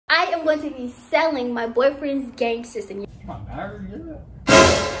I am going to be selling my boyfriend's game system. My marriage, yeah.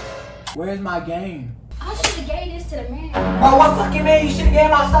 Where's my game? I should have gave this to the man. Bro, what fucking man you should have gave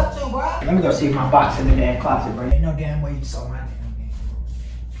my stuff to, bro? Let me go see if my box in the damn closet, bro. Ain't no damn way you saw my damn game.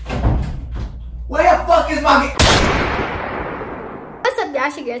 Where the fuck is my game? What's up, y'all?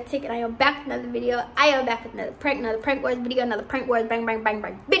 It's your girl Tick, and I am back with another video. I am back with another prank wars video, another prank wars bang bang bang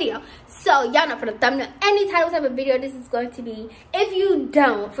bang video. So y'all know, for the thumbnail, any title type of video this is going to be. If you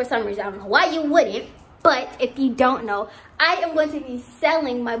don't, for some reason, I don't know why you wouldn't, but if you don't know, I am going to be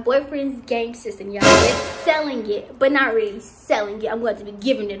selling my boyfriend's game system, y'all. We're selling it, but not really selling it. I'm going to be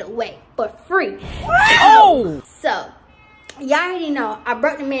giving it away for free. Oh! So y'all already know I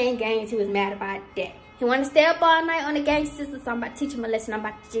broke the man games. He was mad about that. He wanted to stay up all night on the game system, so I'm about to teach him a lesson. I'm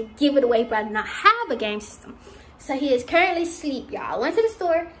about to just give it away, but I do not have a game system. So he is currently asleep, y'all. I went to the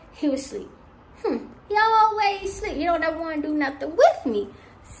store, he was asleep. He always sleep. He don't ever want to do nothing with me.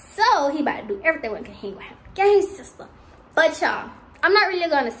 So he about to do everything with me. He gonna have a game system. But y'all, I'm not really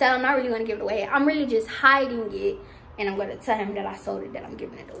gonna sell it. I'm not really gonna give it away. I'm really just hiding it, and I'm gonna tell him that I sold it, that I'm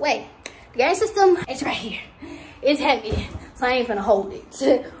giving it away. The game system is right here. It's heavy, so I ain't gonna hold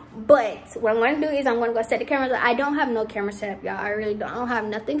it. But what I'm going to do is I'm going to go set the cameras up. I don't have no camera set up, y'all. I really don't. I don't have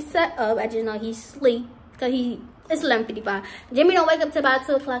nothing set up. I just know he's asleep because it's 11:55. Jimmy don't wake up till about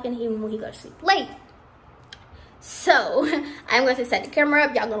 2 o'clock in the evening when he goes to sleep late. So I'm going to set the camera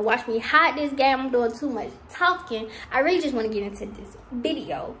up. Y'all going to watch me hide this game. I'm doing too much talking. I really just want to get into this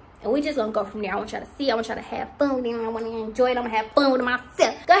video. And we just going to go from there. I want y'all to see. I want y'all to have fun with it. I want to enjoy it. I'm going to have fun with it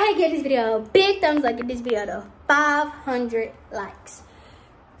myself. Go ahead and give this video a big thumbs up. Give this video to 500 likes.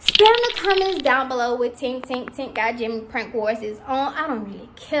 Spam the comments down below with tink&jimmie prank wars is on. I don't really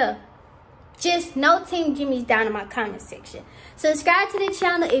care. Just no Team Jimmy's down in my comment section. Subscribe to the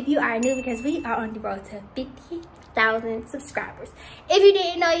channel if you are new, because we are on the road to 50,000 subscribers. If you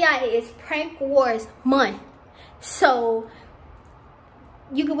didn't know, y'all, it is prank wars month. So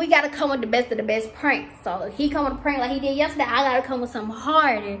we gotta come with the best of the best pranks. So he come with a prank like he did yesterday. I gotta come with something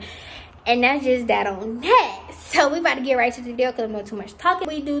harder. And that's just that on that. So we about to get right to the video because I'm doing too much talking.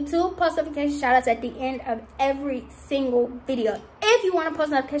 We do 2 post notification shout outs at the end of every single video. If you want to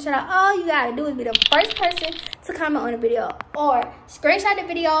post notification shout out, all you gotta do is be the first person to comment on the video, or screenshot the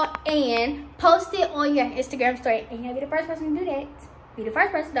video and post it on your Instagram story. And you gotta be the first person to do that. Be the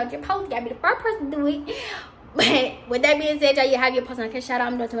first person, don't just post, you gotta be the first person to do it. But with that being said, y'all, you have your post notification shout out.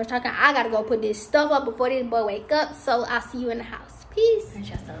 I'm doing too much talking. I gotta go put this stuff up before this boy wake up. So I'll see you in the house. Peace.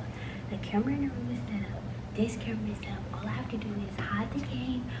 The camera in the room is set up. This camera is set up. All I have to do is hide the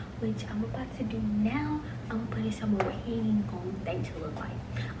game, which I'm about to do now. I'm gonna put it somewhere where he ain't gonna think to look like.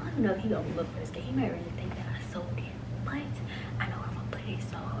 I don't know if he gonna look for this game. He might really think that I sold it, but I know where I'm gonna put it.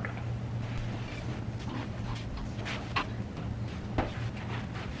 So hold on.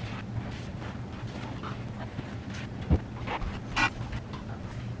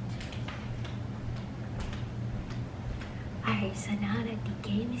 Alright, so now that the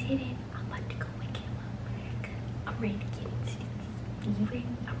game is hidden, I'm about to go wake him up. I'm ready to get into this. You ready?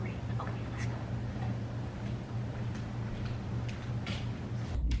 I'm ready. Okay, let's go.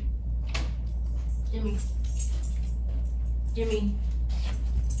 Jimmy. Jimmy.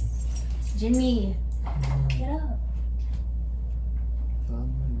 Jimmy. Get up.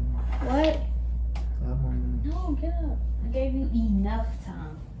 What? No, get up. I gave you enough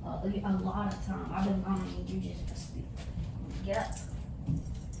time. A lot of time. I've been calling you just asleep. Get up.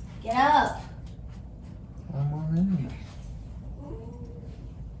 Get up. I'm already.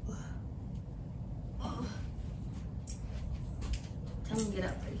 Tell him to get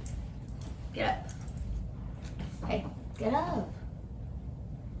up, please. Get up. Hey, get up.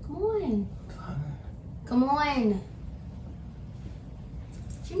 Come on. Come on.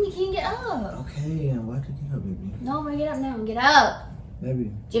 Jimmy, can you get up? Okay, and why did you get up, baby? No, bro, get up now. Get up.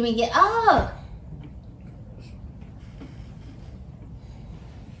 Baby. Jimmy, get up.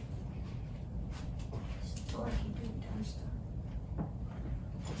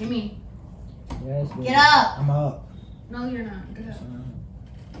 Jimmy. Yes, baby. Get up. I'm up. No, you're not. Get up.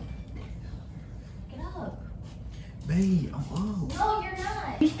 Get up. Babe, I'm up. No, you're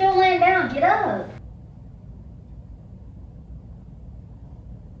not. You're still laying down. Get up.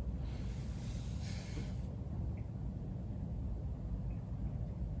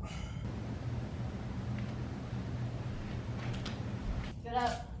 Get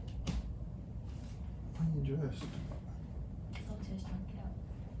up. Why are you dressed?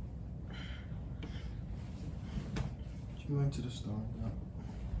 You went to the store. No.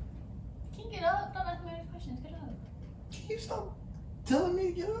 Can you get up? Don't ask me any questions. Get up. Can you stop telling me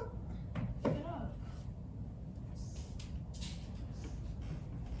to get up? Get up.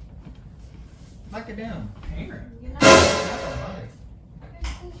 Like a damn parent. You know?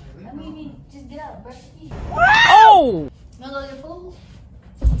 Let me just get up, brush your teeth. Oh! You wanna go get food?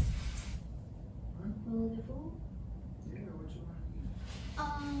 You wanna go get food? Yeah, what you want to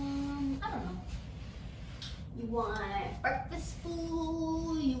eat? I don't know. You want breakfast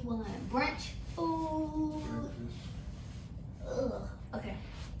food? You want brunch food? Ugh. Okay.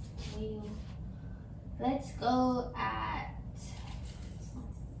 Let's go at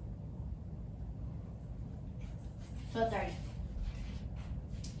 12:30.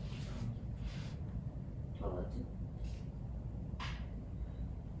 12:02.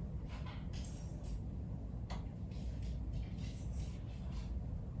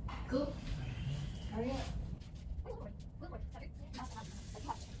 Cool. Hurry up.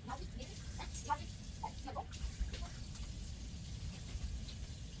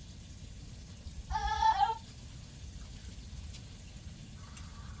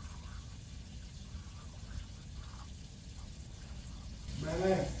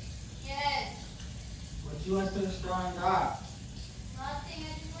 Baby, Yes. what you went to the store and got? Nothing. I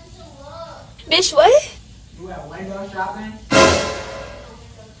just went to look. Bitch, what? You went window shopping?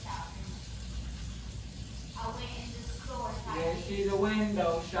 I went into the store. Yeah, she's a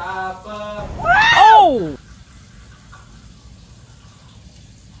window shopper. Oh!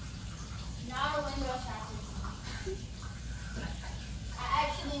 Not a window shopping. I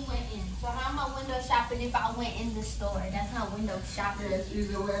actually went in. So how am I window shopping if I went in the store? That's not window shopping. Yeah,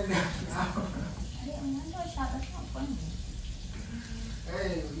 she's a window shopper. I didn't window shop. That's not funny.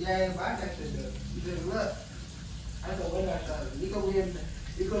 Hey, yeah, buy that shit though. You just look. That's a window shopper. You can look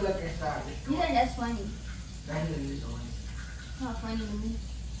inside. You think that's funny? That is funny. It's not funny to me.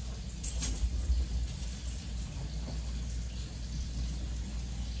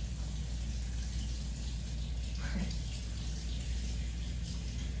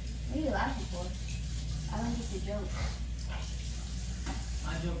 What are you laughing for? I don't get the joke.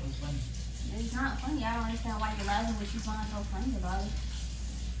 My joke was funny. It's not funny. I don't understand why you're laughing, but you find so funny about it.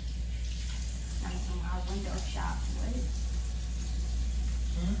 Like some our window shop. What?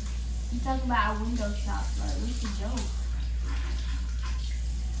 You talking about our window shop, like what's the joke?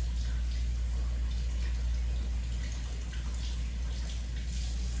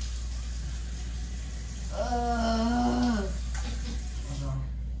 What's wrong?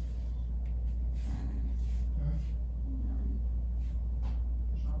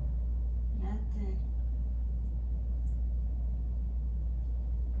 What's wrong? Nothing.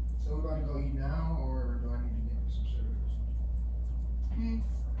 So we about to go eat now, or do I need to get me some cereal or something?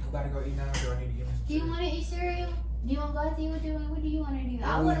 We about to go eat now, or do I need to get me some Do you cereal? want to eat cereal? Do you want to go out to eat? What do you want to do? I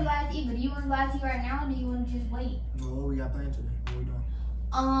want to go out to eat, but do you want to go out to eat right now, or do you want to just wait? No, what we got planned today? What we doing?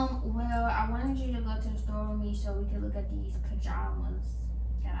 Well, I wanted you to go to the store with me so we could look at these pajamas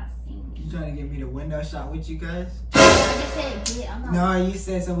that I seen. You trying to get me to window shop with you guys? I just said get. I'm not. No, you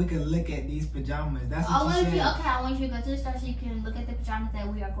said so we could look at these pajamas. That's I what want you you. said. Okay, I want you to go to the store so you can look at the pajamas that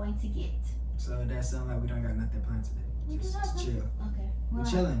we are going to get. So that sounds like we don't got nothing planned today. We Just do not. chill. Okay. We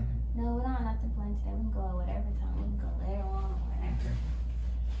chilling. No, we don't have nothing planned today. We can go at whatever time. We can go later on or whatever. Okay.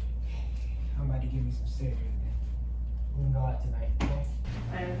 I'm about to give me some cereal. Then. We can go out tonight. Okay?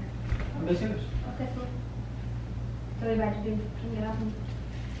 Whatever. I'm being serious. Okay, cool. So we about to do? Can you get off me?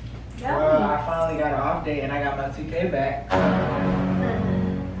 Well, I finally got an off day and I got my 2K back.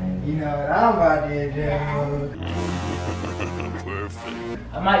 You know what I'm about to do. Perfect.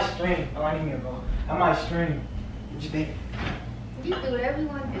 I might stream. Oh, I need me a ball. I might stream. What you think? You do whatever you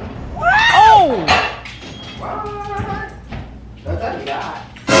want to do. Oh! What? Don't tell me that.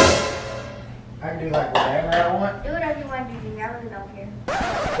 I can do like whatever I want. Do whatever you want to do. I really don't care.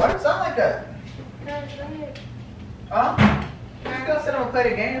 What? Sound like that? No, go ahead. Huh? Just gonna sit and play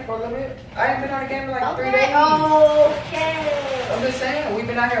the game for a little bit. I ain't been on the game in like 3 days. Okay. I'm just saying, we've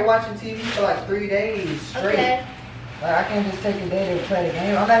been out here watching TV for like 3 days straight. Okay. Like, I can't just take a day to play the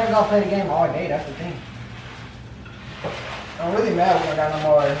game. I'm not even gonna play the game all day, that's the thing. I'm really mad we don't got no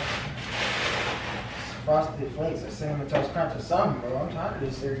more Frosted Flakes or Cinnamon Toast Crunch or something, bro. I'm tired of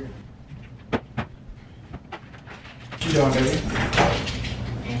this cereal. What you doing, baby?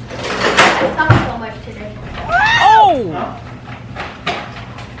 I talked so much today. Oh! Huh?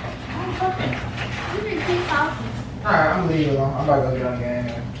 I'm talking. You didn't keep talking. Alright, I'm gonna leave you alone. I'm about to go get on the game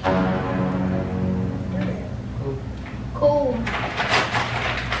anyway. Cool. Cool.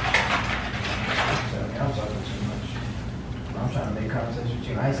 I'm talking too much. I'm trying to make conversation with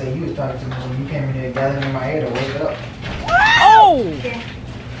you. I ain't say you was talking too much when you came in there gathering in my ear to wake up. Oh! Yeah.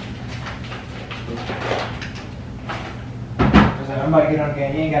 I'm about to get on the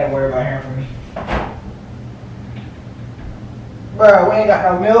game. You ain't gotta worry about hearing from me. Bro, we ain't got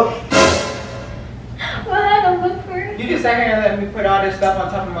no milk. just sat here and let me put all this stuff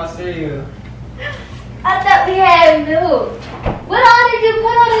on top of my cereal. I thought we had milk. What all did you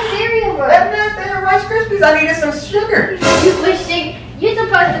put on the cereal, bro? That nasty Rice Krispies. I needed some sugar. You put sugar. You're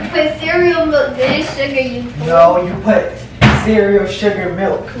supposed to put cereal milk, then sugar. You fool. No, you put cereal, sugar,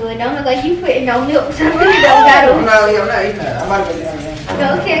 milk. Well, it don't look like you putting no milk. So you don't got I'm not eating that. I'm about to go down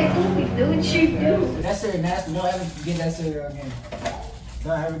there. Okay, cool. Do what you do. That cereal nasty. Don't ever get that cereal again.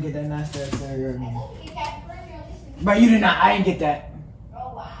 Don't ever get that nasty cereal again. But you did not. I didn't get that.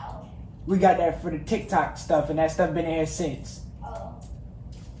 Oh wow. We got that for the TikTok stuff, and that stuff been in here since. Oh.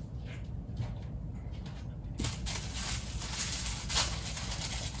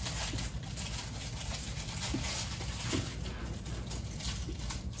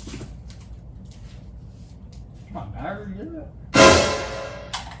 My battery, yeah.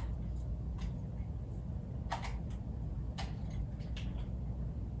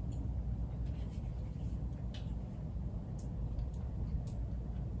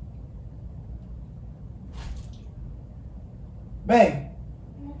 Babe,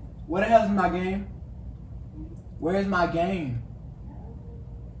 where the hell is my game? Where's my game?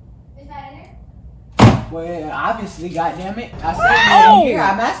 Is that in there? Well, obviously, goddamn it. I said it in here.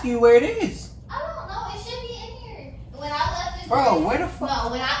 I'm asking you where it is. I don't know. It should be in here. When I left this Bro, morning, where the fuck? No,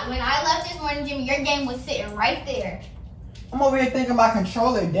 when I left this morning, Jimmy, your game was sitting right there. I'm over here thinking my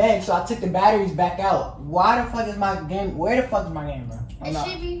controller dead, so I took the batteries back out. Why the fuck is my game? Where the fuck is my game, bro? It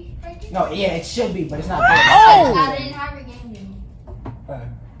should be right there. No, yeah, it should be, but it's not there. I didn't have your game, Jimmy.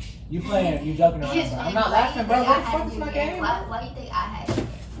 You playing? You joking around? Bro. I'm not laughing, bro. Where the fuck is my game? Why do you think I had it?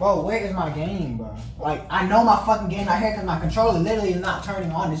 Bro, where is my game, bro? Like, I know my fucking game not here because my controller literally is not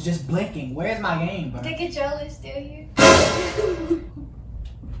turning on. It's just blinking. Where's my game, bro? The controller's still here.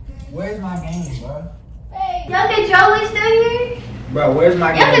 Where's my game, bro? Hey, your controller's still here? Bro, where's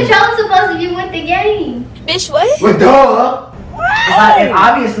my Your game? controller's supposed to be with the game. Bitch, what? Well, duh! It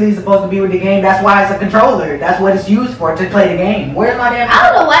obviously is supposed to be with the game. That's why it's a controller. That's what it's used for, to play the game. Where's my damn I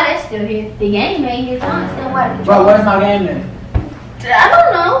don't know why that's still here. The game ain't here, so I don't understand why the Bro, controller. where's my game then? I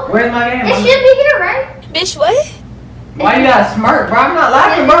don't know. Where's my game? It should be here, right? Bitch, what? Why you gotta smirk, bro? I'm not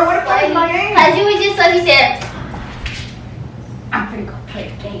laughing, bro. Where the fuck is my game? Cause you was just so you said, I'm finna go play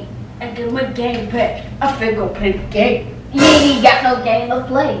the game. And then what game play? I'm finna go play the game. You ain't even got no game to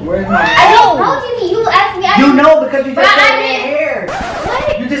play. Where's my game? I don't know, Jimmy. You asked me. You know because you just But I said it ain't didn't. here.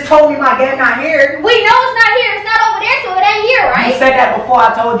 What? You just told me my game not here. We know it's not here. It's not over there, so it ain't here, You right? said that before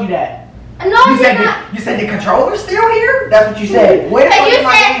I told you that. No, You it's said not. you said the controller's still here? That's what you said. Where the Cause fuck you is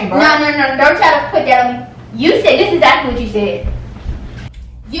my said, game, bro? no, don't try to put that on me. You said, this is exactly what you said.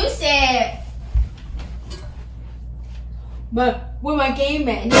 You said, but where my game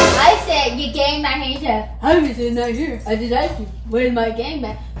at? And then I said, your game not here. You said, obviously not here. I just asked you, where's my game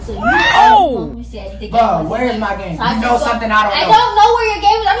at? So you you said the game Bro, was where's here. my game? So I You just know go- something I don't I know. don't know where your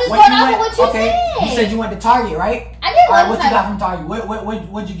game is. I'm just going off of what you okay. said. You said you went to Target, right? I didn't Alright, look what you got at from Target?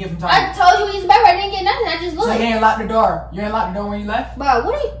 What'd you get from I Target? told you we was back. I didn't get nothing. I just So looked. you ain't locked the door. You ain't locked the door when you left? Bro,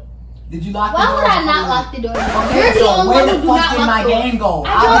 what are you? Did you lock the Why door? would I before not you lock left? the door? Okay, You're the so only where one the who do fuck not did lock my the door. game go? I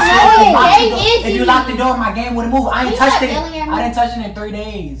don't Obviously, know. if you Your locked the game door- is If you Jimmy. locked the door, my game would have moved. I ain't You touched stop it. yelling at me. I didn't touch it in 3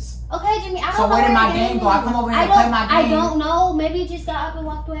 days. Okay, Jimmy, I don't So know where did your my game go? I come over here I to play don't- my I game. don't know. Maybe you just got up and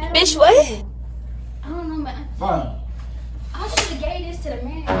walked away. I don't Bitch, know. what? I don't know, man. Bro. I should have gave this to the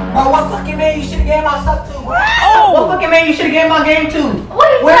man. Bro, what fucking man you should have gave my stuff to, bro? Oh. What fucking man you should have gave my game to? What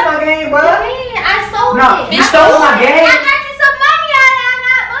are you Where's talking- my game, bro? The man, I sold No, it. you stole my game. I got you some money. I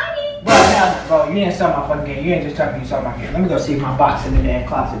got money. Bro, you didn't sell my fucking game. You ain't just telling me you sold my game. Let me go see my box in the damn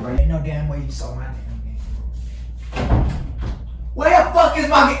closet, bro. Ain't no damn way you sold my damn game. Where the fuck is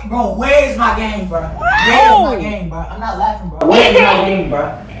my game? Bro, where is my game, bro? Where is my game, bro? I'm not laughing, bro. Where is my game,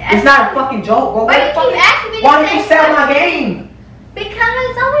 bro? It's not a fucking joke, bro. Why Where you the fuck- keep asking me the Why did same you sell my question? game? Because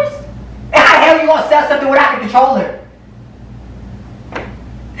I was. How the hell you gonna sell something without the controller?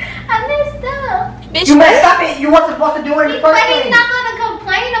 I messed up. Bitch, You messed what? up it. You wasn't supposed to do it in the But first he's place. not gonna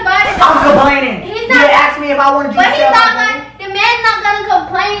complain about it. I'm complaining. He's You not- didn't ask me if I wanted you But to he's sell not my game. gonna. The man's not gonna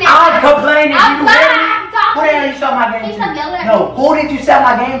complain. I'm complaining. I'm You not. hear me? I'm talking. Who the hell you sell my game He's to? not yelling at No, me. who did you sell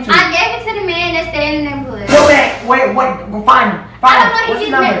my game to? I gave it to the man that's staying in the neighborhood. Yo, man, wait, well, find him. Find I don't him. know, he What's his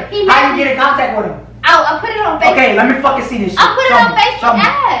just number? met- he How met you get in contact with him? I'll put it on Facebook. Okay, let me fucking see this shit. I'll put it Show on me. Show Facebook me.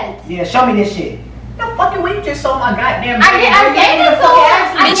 ads. Yeah, show me this shit. No fucking way you just sold my goddamn I gave it to him.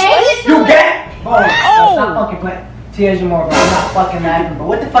 I Bitch, gave it to You him. get? Bro, Oh. stop fucking playing. Tears more, bro. I'm not fucking laughing, bro.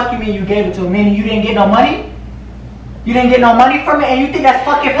 What the fuck you mean you gave it to him? Meaning you didn't get no money? You didn't get no money from it and you think that's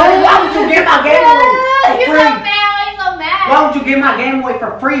fucking funny? Why would you give my game away? For He's so free? mad. He's so mad. Why would you give my game away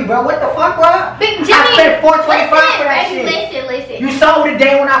for free, bro? What the fuck, bro? Big Jimmy, I spent $4.25 for that baby, shit. Listen. You saw the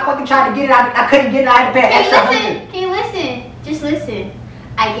day when I fucking tried to get it. I couldn't get it. I had to pay extra $100. Can you listen? Just listen.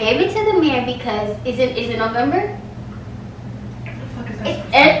 I gave it to the man because is it November?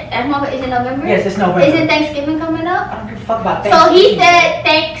 Is it November? Yes, it's November. Isn't Thanksgiving coming up? I don't give a fuck about So Thanksgiving. he said,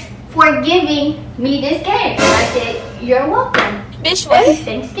 thanks for giving me this game. And I said, you're welcome. Bitch, what? It's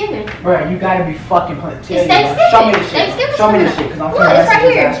Thanksgiving. Bro, you gotta be fucking playing. It's Thanksgiving. Show me the shit. Thanksgiving's Show me the coming shit, because I'm Look, feeling it's right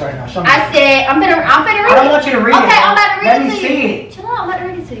here. right now. Show me. I said, I'm gonna read it. I don't want you to read it. Okay, I'm about to read Let it me to you. see it. Chill out, I'm about to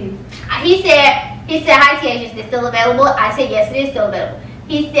read it to you. He said, hi TH, is this still available? I said, yes, it is still available.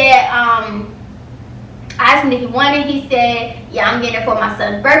 He said, I asked him if he wanted. He said, yeah, I'm getting it for my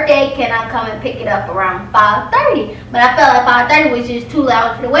son's birthday. Can I come and pick it up around 5:30? But I felt like 5:30 was just too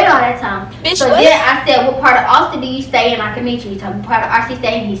loud for the wait all that time. Bitch, so what? then I said, what part of Austin do you stay in? I can meet you. He told me part of Austin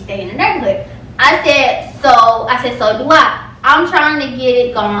stay in. He stay in the neighborhood. I said, so do I. I'm trying to get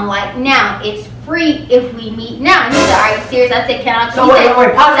it going like now. It's free if we meet now. And he said, are you serious? I said, can I? So wait,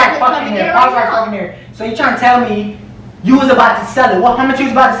 pause right fucking there. Pause right fucking there. So you trying to tell me you was about to sell it? How much you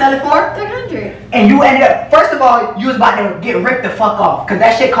was about to sell it for? 300. And you ended up, first of all, you was about to get ripped the fuck off, because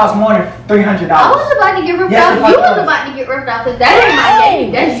that shit cost more than $300. I was about to get ripped Yes, off. You was about to get ripped off because that ain't my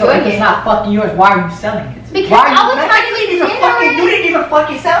game. That's So your if it's game. not fucking yours, why are you selling it? Because why I was trying to you get didn't even fucking, you didn't even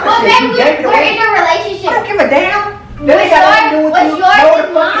fucking sell the Well, shit. baby, You gave it we're away. in a relationship. I don't give a damn. That What's ain't got nothing to do with yours- you. what's yours No, is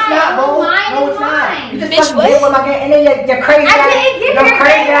the fuck it's mine. not, bro. Mine No, is it's not. mine. You just Bitch, fucking what? did with my game, and then your crazy I ass, didn't give your your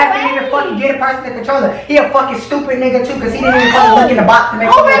crazy game ass away. didn't even fucking get a person to control it. He a fucking stupid nigga too, because he didn't even fucking look in the box to make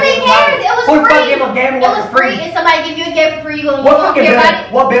Who sure he really was cares? right. It was Who the fuck free. give a game It away was for free? free. If somebody give you a game for free, you gonna What care fucking about building?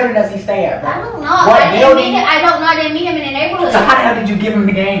 it? What building does he stay at, bro? I don't know. What I building? don't know. I didn't meet him in the neighborhood. So how the hell did you give him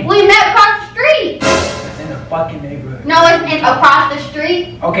the game? We met across the street. It's in the fucking neighborhood. No, it's across the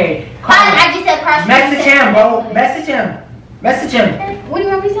street. Okay, call him. I just said across the street. Message him, bro. Message him. Message him. What do you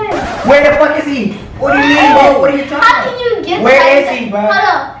want me to say? Where the fuck is he? What do you mean, bro? What are you talking How about? can you give Where somebody is he, bro? Hold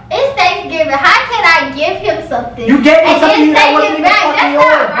on. It's Thanksgiving. How can I give him something? You gave him and something then that take wasn't it even back? fucking That's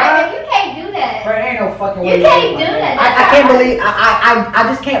yours, not right. bro. You can't do that. Bro, there ain't no fucking way. You can't do that. I can't believe. I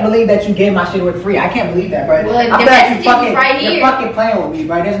just can't believe that you gave my shit away free. I can't believe that, bro. Well, I the feel like messages is right you're here. fucking playing with me,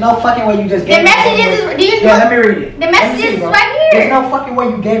 bro. There's no fucking way you just gave. The messages is. Do you Yeah, let me read it. The Let me messages see, is bro. right here. There's no fucking way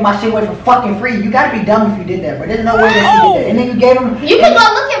you gave my shit away for fucking free. You gotta be dumb if you did that, bro. There's no way that you did that. And then you gave him. You can go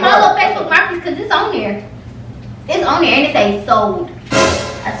look at my little Facebook markets because it's on there. It's on there and it says sold.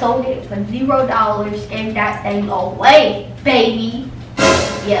 I sold it for $0. Gave that thing away, baby.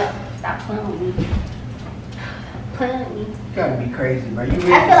 Yeah, stop playing with me. Playing with me. You gotta be crazy, bro. You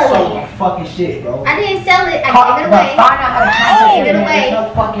really I feel sold like- my fucking shit, bro. I didn't sell it. I Find gave it away. out how to I contact gave it him, man. away. There's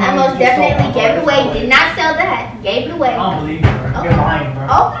no fucking I way most you just sold definitely my gave it fucking away. shit. Did not sell that. Gave it away. I don't believe you, bro. You're lying, bro.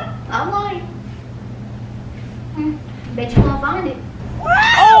 Okay, I'm lying. Bet you won't find it.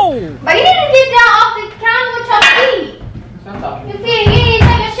 Oh! But you need to get down off the counter with your feet. Stop talking. You feel you need to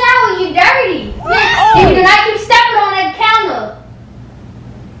take a shower, you dirty. You do not keep stepping on that counter.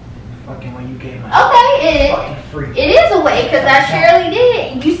 Fucking when you gave my Okay, fucking free. it is a way because I surely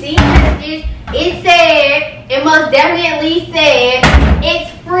did. You see messages. It said, it most definitely said,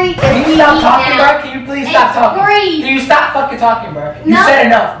 it's free. Can you stop talking, bro? Can you please stop It's talking? free. Can you stop fucking talking, bro? You No. said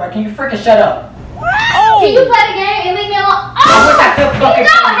enough, bro. Can you freaking shut up? Can you play the game and leave me alone? I wish I could fucking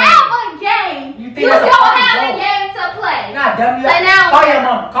you don't play the have a game. You You think don't that's a fucking have a joke? game to play. You're not dumb. You So now- call your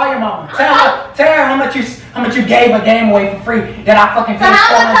mama. Call your mama. Tell her how much you gave a game away for free. That I fucking So paid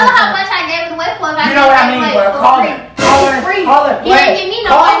how $400. much? Tell her how much I gave it away for if I You know what I gave it mean, away bro. for Call free. her. Call her. It's free. Call her. You ain't give me no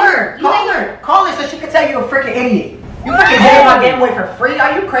Call money. her. You Call ain't- her. Call her so she can tell you a freaking idiot. You freaking gave my game away for free?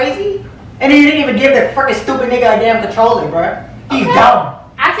 Are you crazy? And then you didn't even give that freaking stupid nigga a damn controller, bro. He's Okay. dumb.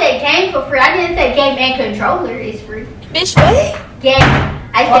 I said game for free. I didn't say game and controller is free. Bitch, what? Game.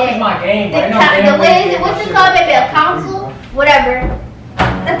 I Fuck said is my game, bro. the, Ain't no co- damn the way what you is gave it? my What's it shit called? away Maybe a for free, console, bro. whatever.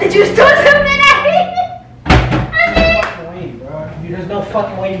 Did you still something at me? I mean, Fucking way, bro. There's no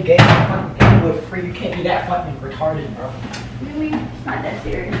fucking way you gave my fucking game away for free. You can't be that fucking retarded, bro. it's not that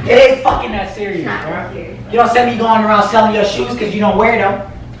serious. It ain't fucking that serious, It's not bro. that serious. You don't see me going around selling your shoes because you don't wear them.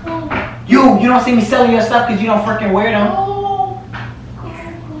 You don't see me selling your stuff because you don't freaking wear them.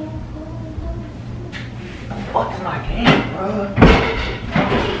 What the fuck is my game, bro?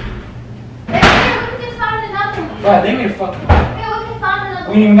 We can find another one. Bro, leave me the fucking. Yeah, we can find another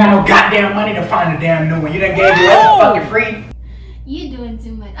We ain't even got no goddamn money to find a damn new one. You done gave me away for fucking free. You doing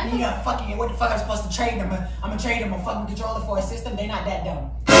too much. You got fucking, what the fuck I'm supposed to trade them? I'm gonna trade them a fucking controller for a system. They not that dumb.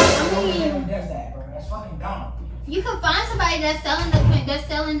 I mean, Who does that, bro? That's fucking dumb. You can find somebody that's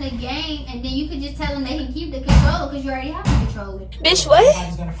selling the game, and then you can just tell them they can keep the controller because you already have the controller. Bitch, what?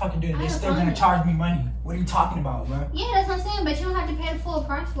 Nobody's gonna fucking do it. They're still gonna charge me money. What are you talking about, bro? Yeah, that's what I'm saying. But you don't have to pay the full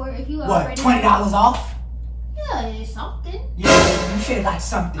price for it if you What, already. $20 off? Yeah, it's something. Yeah, you should have got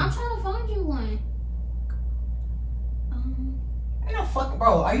something. I'm trying to find you one. Ain't no fucking,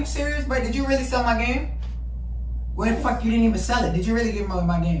 bro. Are you serious, bro? Did you really sell my game? Where the fuck you didn't even sell it? Did you really give me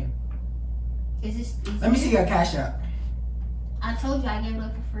my game? Let me see your cash app. I told you I gave it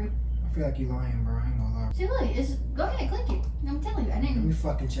up for free. I feel like you lying, bro. I ain't gonna lie. See, look, go ahead, click it. I'm telling you, I Let me didn't.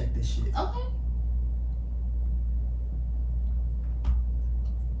 fucking check this shit. Okay.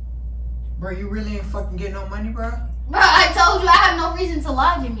 Bro, you really ain't fucking getting no money, bro? Bro, I told you I have no reason to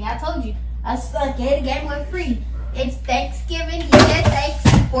lie, Jimmy. I told you. I gave the game away free. It's Thanksgiving. Yeah,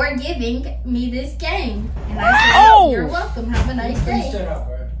 thanks for giving me this game. And I said, you're welcome. Have a nice day. Shut up,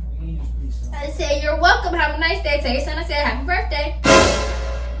 bro. I said, you're welcome. Have a nice day. Tell your son I said, happy birthday.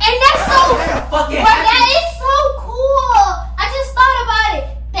 And that's so, bro, that is so cool. I just thought about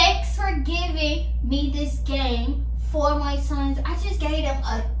it. Thanks for giving me this game for my sons. I just gave them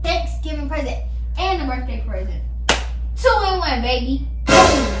a Thanksgiving present and a birthday present. 2 in 1, baby.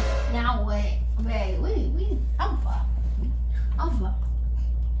 Boom. Now what? Babe, I'm fucked.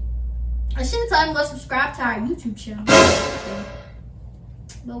 I should have told him to go subscribe to our YouTube channel.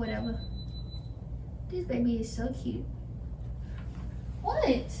 But whatever. This baby is so cute. What?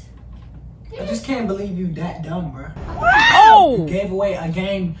 I just can't believe you that dumb, bro. Oh! You gave away a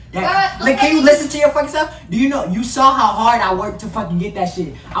game that... Like, can you listen to your fucking self? Do you know, you saw how hard I worked to fucking get that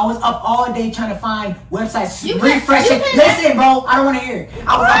shit. I was up all day trying to find websites, refreshing. Listen, bro, I don't want to hear it.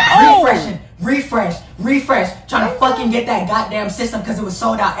 I was up refreshing, refresh, trying to fucking get that goddamn system because it was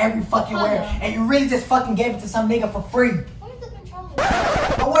sold out every fucking where. And you really just fucking gave it to some nigga for free. Where's the controller?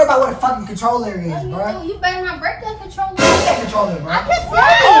 Don't worry about what a fucking controller is, bro. You better not break that controller. What's that controller, bro? I can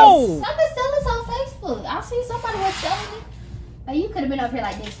sell this. I can sell this on Facebook. I see somebody was selling it. But you could have been up here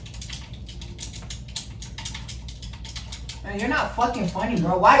like this. Man, you're not fucking funny,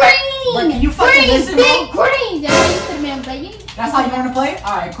 bro. Why? Green! Bro, can you fucking listen, big bro? green! That's how you could have been playing. That's how you want to play?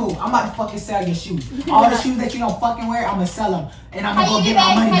 Alright, cool. I'm about to fucking sell your shoes. All the shoes that you don't fucking wear, I'm gonna sell them. And I'm gonna go get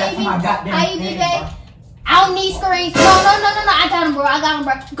my money back for my goddamn game, bro. I don't need screens. No. I got him,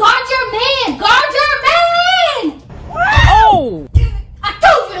 bro. Guard your man! Guard your man! Oh! I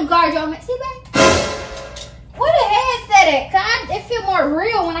told you to guard your man. See, babe? Where the headset at? Cause it feel more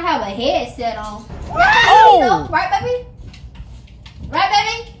real when I have a headset on. Oh! Right, baby? Right,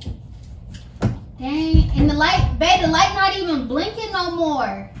 baby? Dang. And the light, babe, the light not even blinking no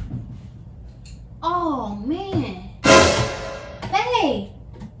more. Oh, man. Babe.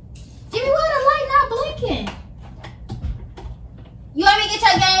 Jimmy, why the light not blinking? You want me to get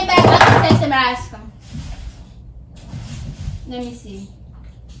your game back? I can text him and ask him. Let me see.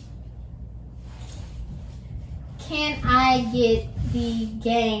 Can I get the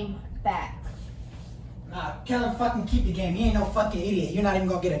game back? Nah, tell him fucking keep the game. He ain't no fucking idiot. You're not even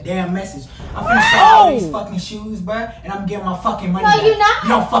gonna get a damn message. I'm finna sell all these fucking shoes, bro, and I'm getting my fucking money back. No, you not. You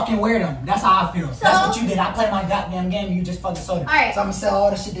don't fucking wear them. That's how I feel. That's what you did. I play my goddamn game, you just fucking sold it. Alright. So I'm gonna sell all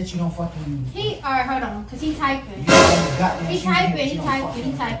the shit that you don't fucking use. Alright, hold on, cause he typing. You goddamn He shoes that typing. you don't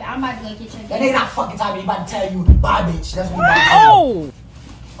fucking wear. I'm about to go get your That game. nigga not fucking typing. He about to tell you, bye, bitch. That's what he about to tell you. Oh!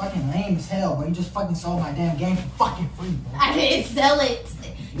 Fucking lame as hell, bro. You just fucking sold my damn game for fucking free, bro. I didn't sell it.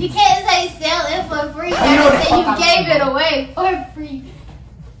 You can't say sell it for free. You I know gotta say the fuck you I gave mean. it away for free.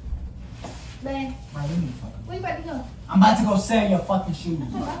 Man, Bro, leave me fucking. where you about to go? I'm about to go sell your fucking shoes.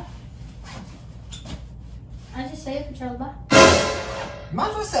 I just say it, control. Bye. You might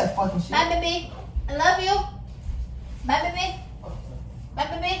as well say fucking shit. Bye, baby. I love you. Bye, baby. Bye,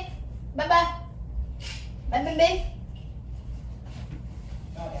 baby. Bye, bye. Bye, baby.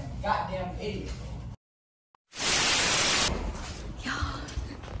 Goddamn idiot.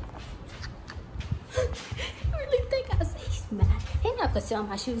 I really think I say he's mad. He not gonna sell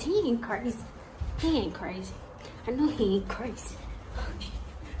my shoes. He ain't crazy. He ain't crazy. I know he ain't crazy.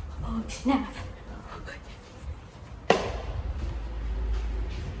 Oh, snap.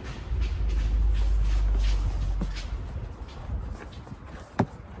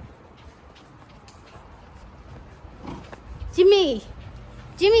 Jimmy!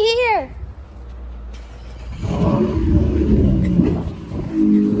 Jimmy, here!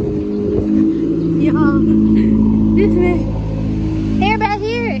 Yo, this man. Here, back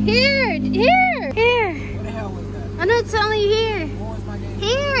here. Here. What the hell was that? I know it's only here. What was my game?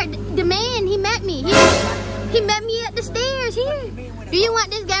 Here, the man, he met me. He met me at the stairs. Here. Do you want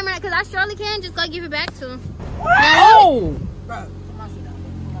this game or not? Because I surely can. Just go give it back to him. Oh! Bro, put my shit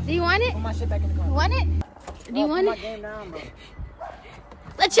down. Do you want it? Put my shit back in the car. Want it? Do you want my it? game down, bro.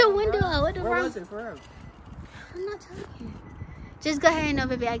 Let your window out. What the Where wrong? was it for real? I'm not talking. Just go ahead and know,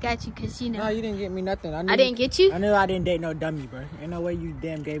 baby, I got you, cause you know. No, you didn't get me nothing. I didn't get you? I knew I didn't date no dummy, bro. Ain't no way you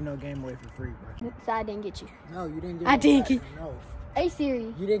damn gave no game away for free, bro. So I didn't get you. No, you didn't get I no didn't game. get. No. Are you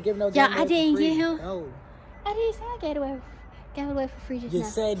serious? You didn't give no game Yeah, away I didn't for free. get him. No. I didn't say I gave it away for free just You now.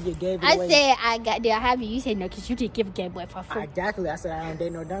 said you gave it I away. said I got. Did I have you? You said no, cause you didn't give a game away for free. Exactly. I said I don't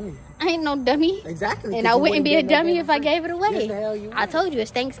date no dummy. I ain't no dummy. Exactly. And I wouldn't be a dummy if I gave it away. Yes, the hell you I would. told you it's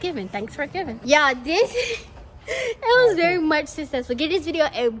Thanksgiving. Thanks for giving. Yeah, this it was very much successful. Give this video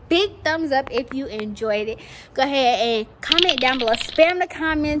a big thumbs up if you enjoyed it. Go ahead and comment down below. Spam the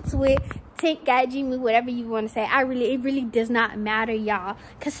comments with tink&jimmie, whatever you want to say. It really does not matter, y'all,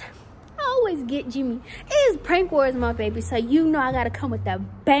 cause I always get Jimmy. It is Prank Wars, my baby, so you know I gotta come with the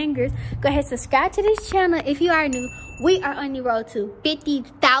bangers. Go ahead, subscribe to this channel if you are new. We are on the road to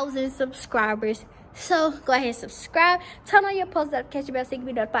 50,000 subscribers. So go ahead and subscribe, turn on your post notification bell so you can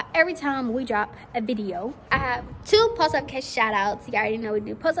be notified every time we drop a video. I have 2 post notification shout outs. You already know we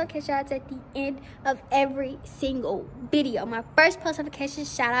do post notification shout outs at the end of every single video. My first post notification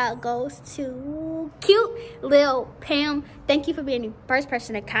shout out goes to cute Lil Pam. Thank you for being the first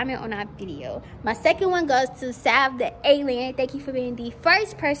person to comment on our video. My second one goes to Sav the Alien. Thank you for being the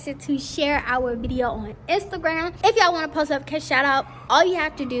first person to share our video on Instagram. If y'all want to post notification shout out, all you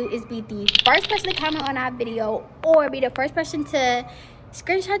have to do is be the first person to comment on our video or be the first person to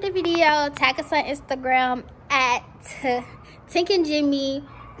screenshot the video, tag us on Instagram at tink&jimmie,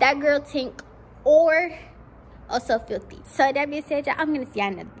 that girl Tink, or also filthy. So that being said, y'all, I'm gonna see y'all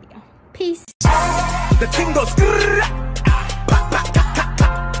in another video. Peace. The king goes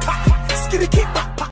skitty keep